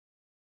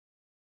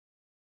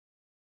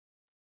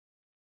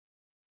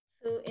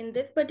So in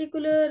this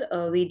particular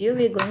video,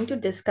 we're going to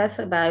discuss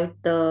about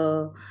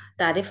the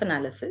tariff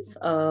analysis.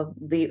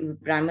 We're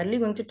primarily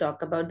going to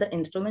talk about the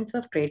instruments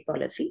of trade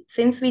policy,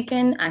 since we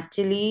can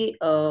actually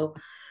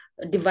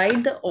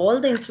divide all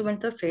the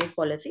instruments of trade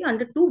policy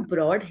under two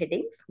broad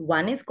headings.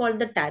 One is called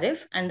the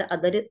tariff and the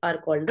other are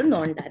called the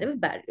non-tariff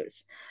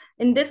barriers.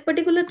 In this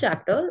particular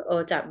chapter,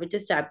 which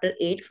is chapter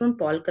 8 from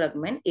Paul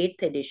Krugman,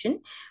 8th edition,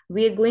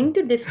 we are going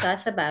to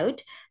discuss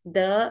about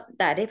the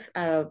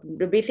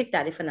basic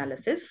tariff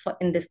analysis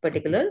in this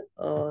particular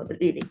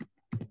reading.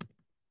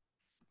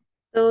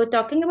 So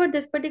talking about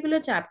this particular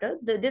chapter,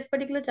 this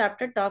particular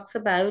chapter talks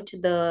about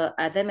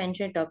as I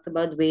mentioned, it talks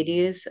about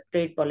various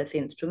trade policy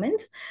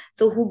instruments.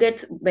 So who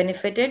gets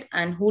benefited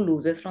and who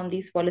loses from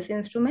these policy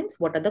instruments?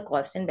 What are the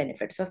costs and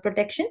benefits of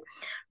protection?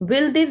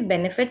 Will these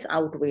benefits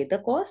outweigh the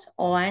cost?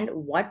 And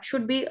what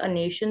should be a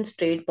nation's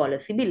trade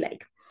policy be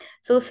like?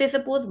 So say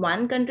suppose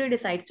one country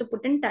decides to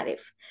put in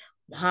tariff.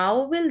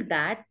 How will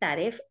that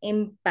tariff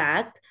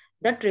impact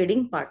the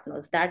trading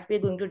partners? That we're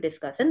going to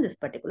discuss in this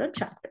particular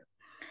chapter.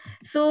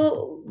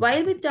 So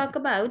while we talk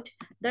about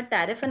the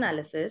tariff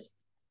analysis,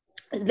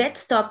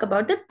 let's talk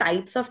about the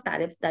types of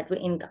tariffs that we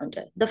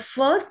encounter. The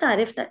first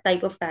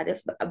type of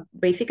tariff,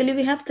 basically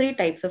we have three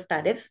types of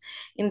tariffs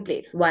in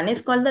place. One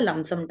is called the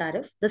lump sum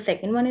tariff, the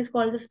second one is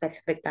called the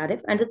specific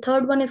tariff, and the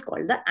third one is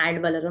called the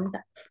ad valorem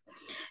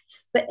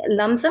tariff.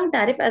 Lump sum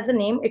tariff, as the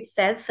name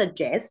itself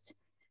suggests,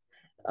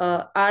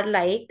 are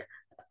like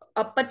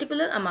a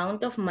particular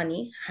amount of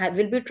money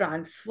will be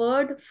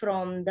transferred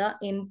from the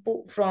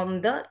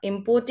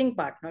importing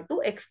partner to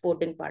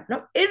exporting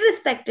partner,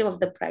 irrespective of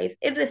the price,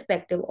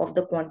 irrespective of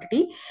the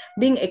quantity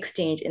being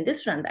exchanged in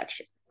this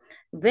transaction.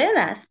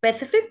 Whereas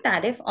specific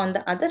tariff, on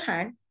the other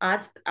hand, are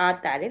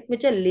tariffs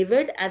which are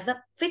levied as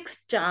a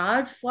fixed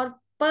charge for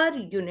per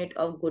unit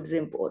of goods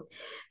import.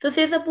 So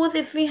say suppose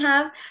if we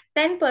have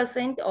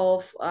 10%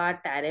 of our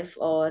tariff,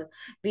 or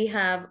we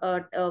have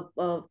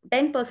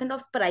 10%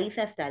 of price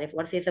as tariff,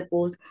 or say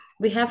suppose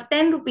we have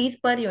 10 rupees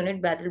per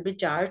unit that will be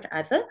charged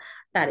as a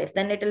tariff,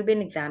 then it will be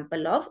an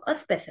example of a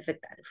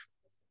specific tariff.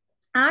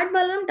 Ad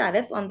valorem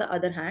tariffs, on the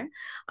other hand,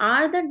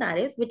 are the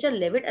tariffs which are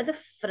levied as a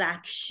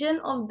fraction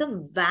of the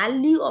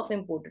value of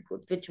imported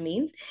goods, which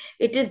means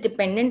it is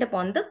dependent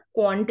upon the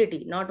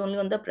quantity, not only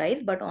on the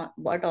price, but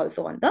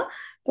also on the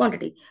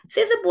quantity.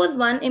 Say suppose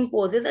one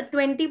imposes a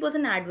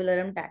 20% ad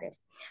valorem tariff.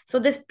 So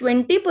this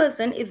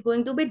 20% is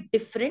going to be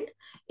different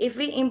if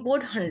we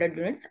import 100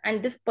 units,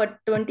 and this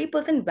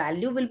 20%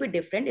 value will be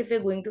different if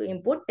we're going to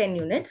import 10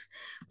 units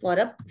for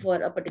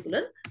a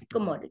particular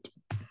commodity.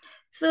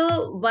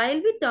 So while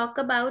we talk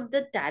about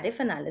the tariff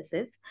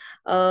analysis,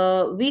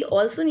 we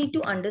also need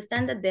to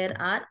understand that there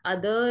are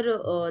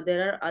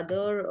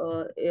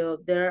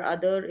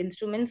other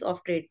instruments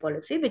of trade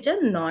policy which are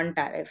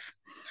non-tariff.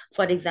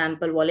 For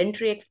example,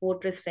 voluntary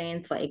export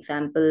restraints. For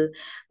example,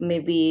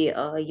 maybe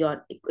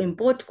your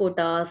import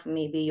quotas,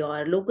 maybe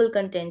your local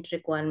content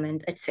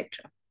requirements,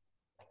 etc.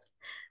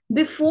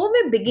 Before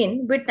we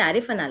begin with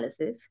tariff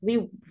analysis,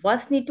 we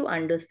first need to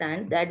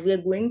understand that we are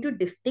going to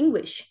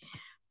distinguish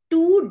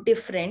two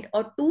different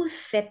or two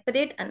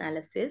separate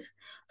analysis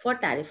for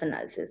tariff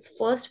analysis.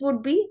 First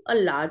would be a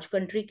large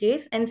country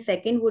case, and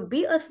second would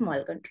be a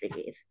small country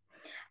case.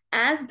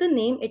 As the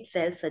name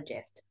itself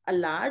suggests, a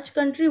large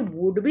country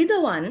would be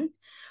the one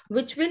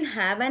which will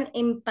have an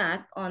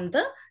impact on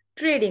the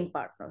trading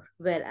partner,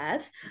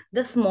 whereas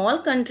the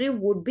small country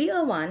would be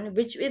a one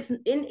which is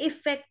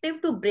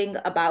ineffective to bring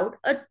about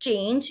a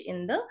change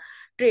in the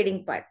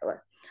trading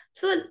partner.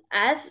 So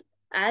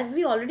as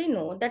we already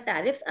know, the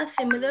tariffs are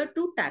similar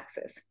to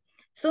taxes.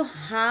 So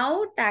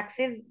how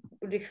taxes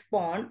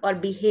respond or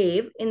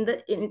behave in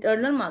the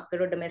internal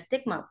market or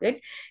domestic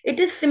market,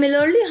 it is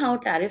similarly how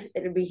tariffs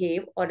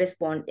behave or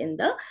respond in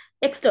the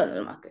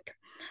external market.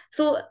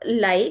 So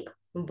like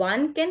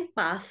one can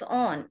pass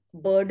on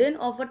burden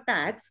of a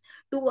tax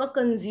to a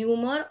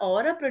consumer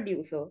or a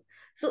producer.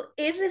 So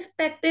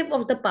irrespective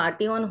of the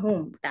party on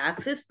whom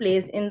tax is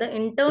placed in the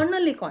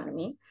internal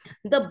economy,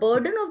 the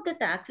burden of the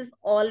tax is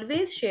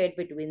always shared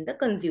between the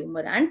consumer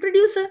and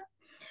producer.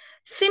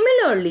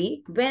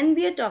 Similarly, when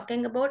we are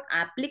talking about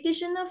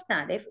application of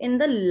tariff in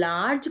the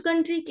large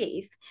country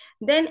case,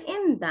 then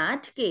in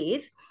that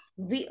case,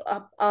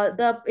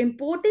 the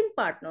importing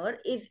partner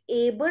is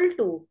able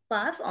to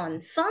pass on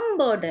some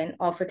burden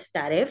of its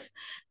tariff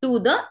to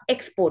the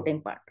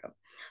exporting partner.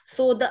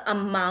 So the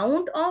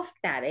amount of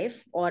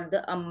tariff or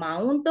the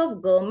amount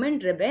of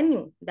government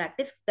revenue that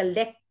is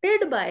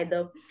collected by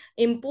the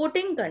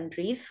importing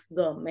country's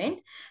government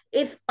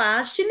is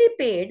partially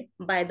paid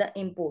by the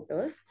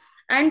importers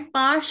and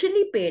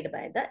partially paid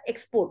by the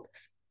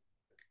exporters.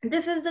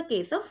 This is the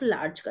case of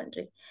large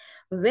country.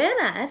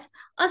 Whereas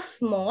a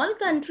small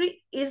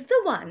country is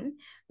the one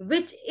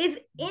which is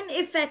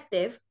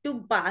ineffective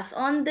to pass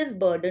on this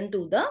burden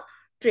to the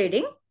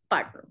trading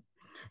partner.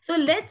 So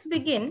let's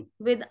begin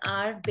with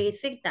our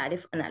basic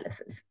tariff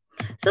analysis.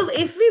 So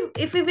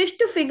if we wish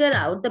to figure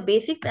out the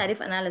basic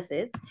tariff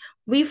analysis,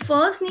 we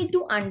first need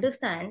to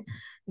understand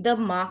the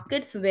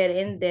markets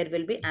wherein there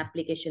will be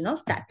application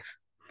of tariff.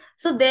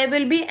 So there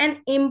will be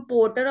an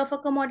importer of a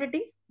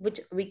commodity, which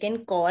we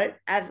can call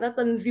as a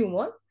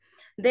consumer.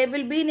 There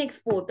will be an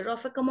exporter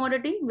of a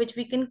commodity, which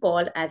we can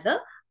call as a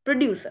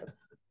producer.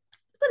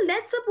 So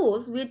let's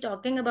suppose we're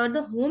talking about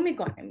the home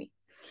economy.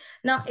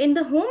 Now, in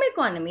the home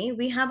economy,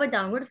 we have a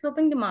downward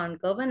sloping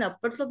demand curve and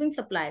upward sloping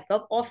supply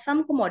curve of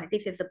some commodity,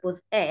 say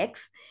suppose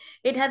X.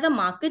 It has a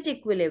market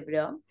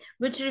equilibrium,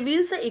 which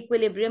reveals the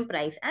equilibrium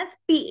price as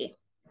PA.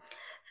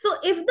 So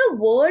if the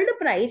world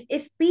price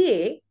is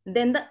PA,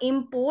 then the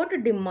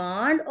import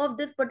demand of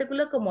this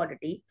particular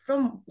commodity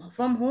from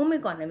home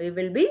economy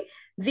will be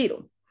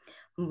zero.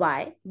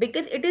 Why?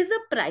 Because it is the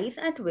price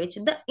at which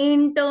the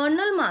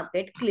internal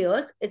market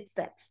clears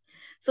itself.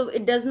 So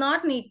it does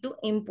not need to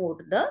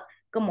import the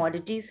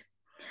commodities.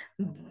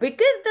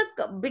 Because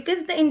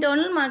the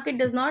internal market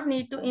does not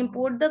need to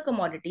import the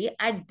commodity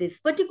at this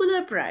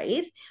particular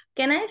price,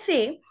 can I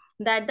say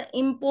that the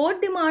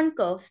import demand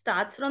curve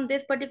starts from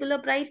this particular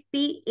price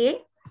PA,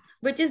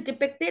 which is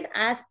depicted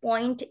as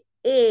point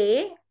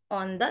A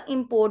on the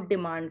import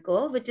demand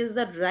curve, which is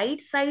the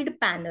right side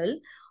panel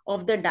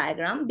of the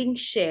diagram being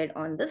shared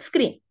on the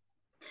screen.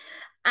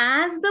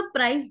 As the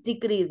price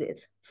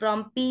decreases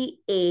from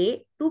PA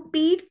to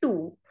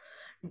P2,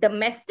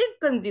 domestic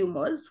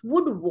consumers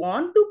would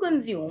want to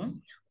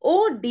consume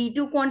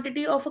OD2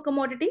 quantity of a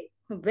commodity,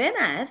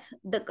 whereas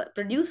the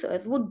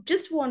producers would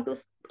just want to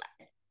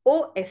supply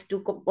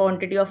OS2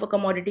 quantity of a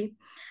commodity.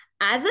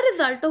 As a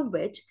result of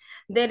which,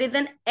 there is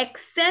an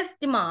excess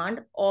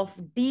demand of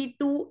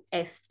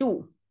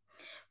D2S2,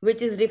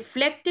 which is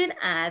reflected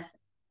as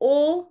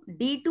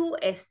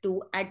OD2S2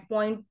 at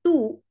point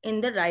 2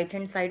 in the right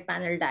hand side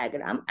panel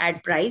diagram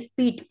at price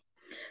P2.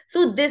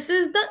 So this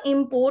is the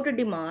import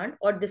demand,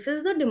 or this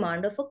is the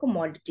demand of a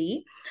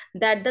commodity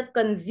that the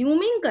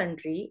consuming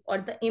country or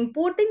the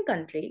importing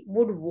country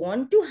would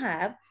want to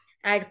have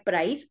at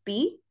price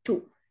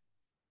P2.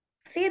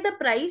 Say the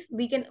price,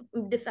 we can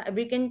decide,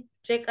 we can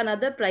check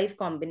another price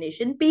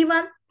combination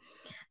P1.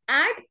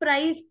 At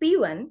price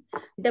P1,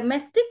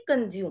 domestic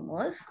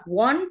consumers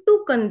want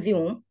to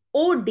consume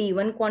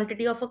OD1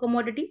 quantity of a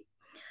commodity,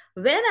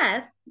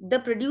 whereas the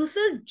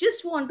producer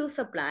just want to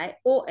supply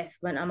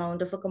OS1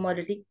 amount of a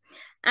commodity.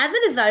 As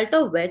a result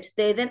of which,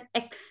 there is an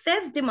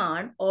excess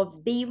demand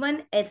of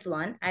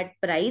D1S1 at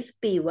price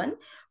P1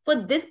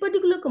 for this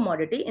particular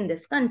commodity in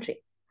this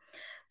country.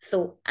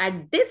 So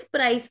at this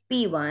price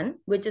P1,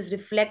 which is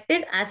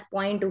reflected as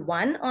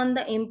 0.1 on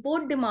the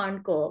import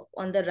demand curve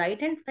on the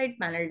right hand side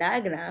panel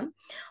diagram,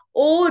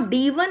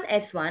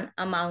 OD1S1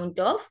 amount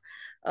of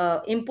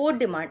import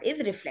demand is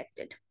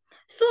reflected.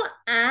 So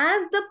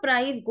as the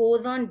price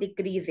goes on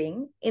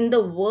decreasing in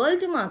the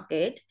world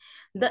market,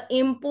 the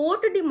import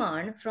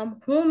demand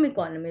from home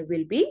economy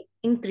will be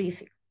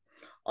increasing.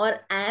 Or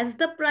as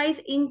the price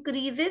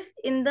increases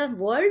in the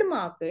world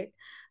market,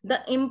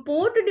 the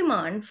import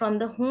demand from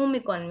the home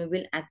economy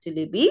will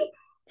actually be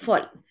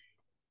falling.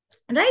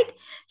 Right?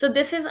 So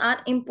this is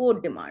our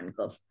import demand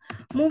curve.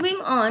 Moving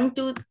on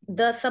to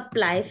the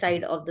supply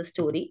side of the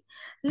story.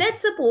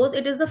 Let's suppose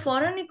it is the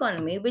foreign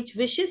economy which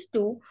wishes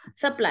to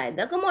supply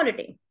the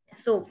commodity.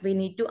 So we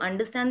need to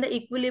understand the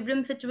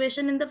equilibrium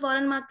situation in the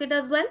foreign market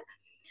as well.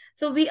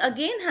 So we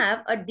again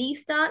have a D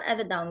star as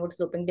a downward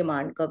sloping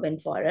demand curve in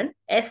foreign,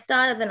 S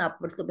star as an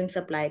upward sloping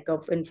supply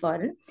curve in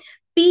foreign,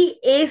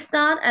 PA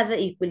star as an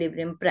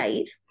equilibrium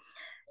price.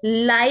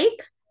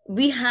 Like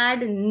we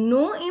had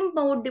no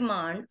import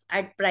demand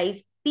at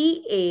price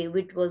PA,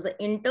 which was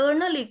the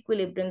internal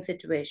equilibrium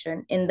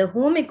situation in the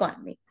home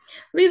economy.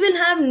 We will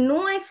have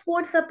no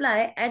export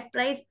supply at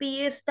price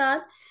PA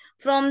star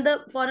from the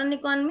foreign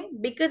economy,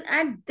 because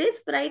at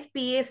this price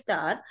PA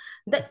star,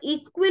 the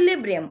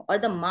equilibrium or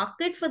the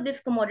market for this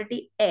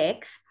commodity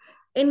X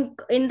in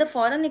the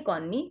foreign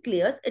economy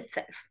clears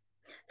itself.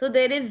 So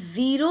there is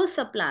zero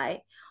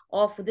supply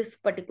of this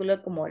particular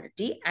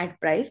commodity at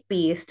price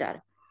PA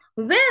star.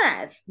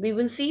 Whereas we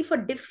will see for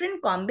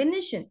different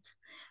combinations,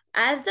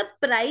 as the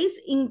price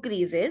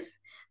increases,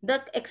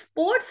 the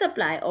export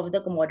supply of the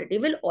commodity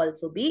will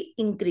also be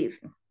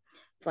increasing.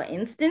 For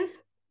instance,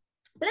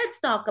 let's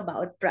talk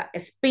about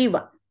price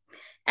P1.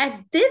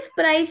 At this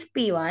price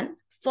P1,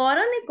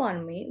 foreign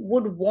economy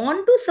would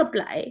want to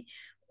supply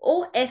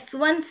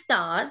OS1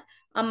 star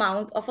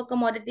amount of a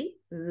commodity,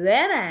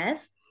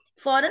 whereas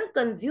foreign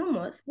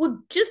consumers would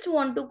just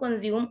want to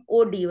consume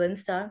OD1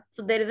 star.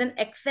 So there is an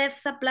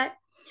excess supply.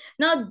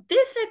 Now,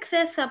 this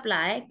excess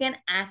supply can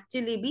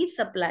actually be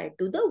supplied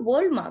to the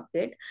world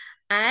market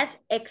as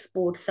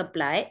export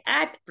supply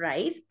at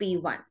price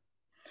P1.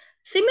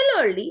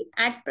 Similarly,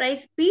 at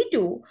price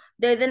P2,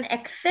 there is an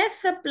excess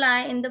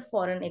supply in the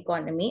foreign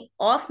economy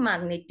of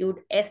magnitude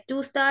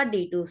S2 star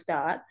D2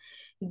 star,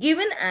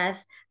 given as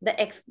the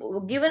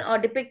given or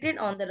depicted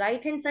on the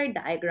right hand side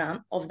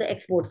diagram of the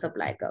export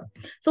supply curve.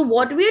 So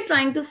what we are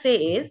trying to say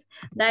is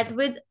that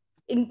with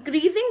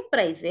increasing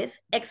prices,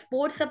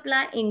 export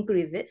supply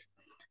increases,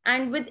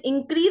 and with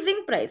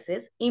increasing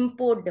prices,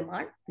 import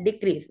demand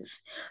decreases.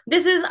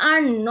 This is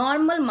our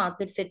normal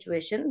market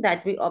situation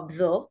that we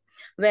observe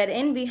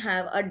wherein we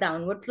have a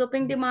downward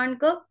sloping demand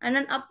curve and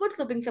an upward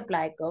sloping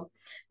supply curve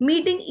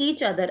meeting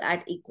each other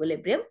at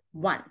equilibrium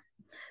 1.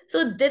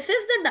 So this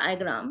is the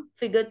diagram,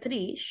 figure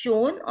 3,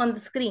 shown on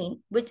the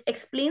screen, which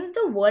explains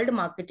the world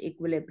market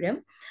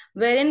equilibrium,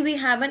 wherein we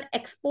have an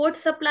export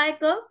supply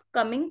curve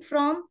coming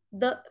from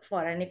the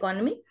foreign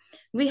economy.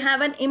 We have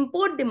an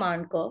import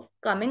demand curve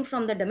coming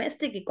from the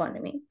domestic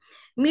economy,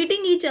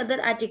 meeting each other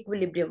at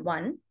equilibrium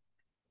 1,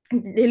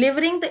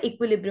 delivering the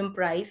equilibrium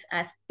price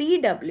as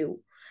PW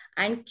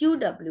and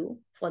QW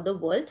for the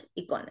world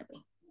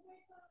economy.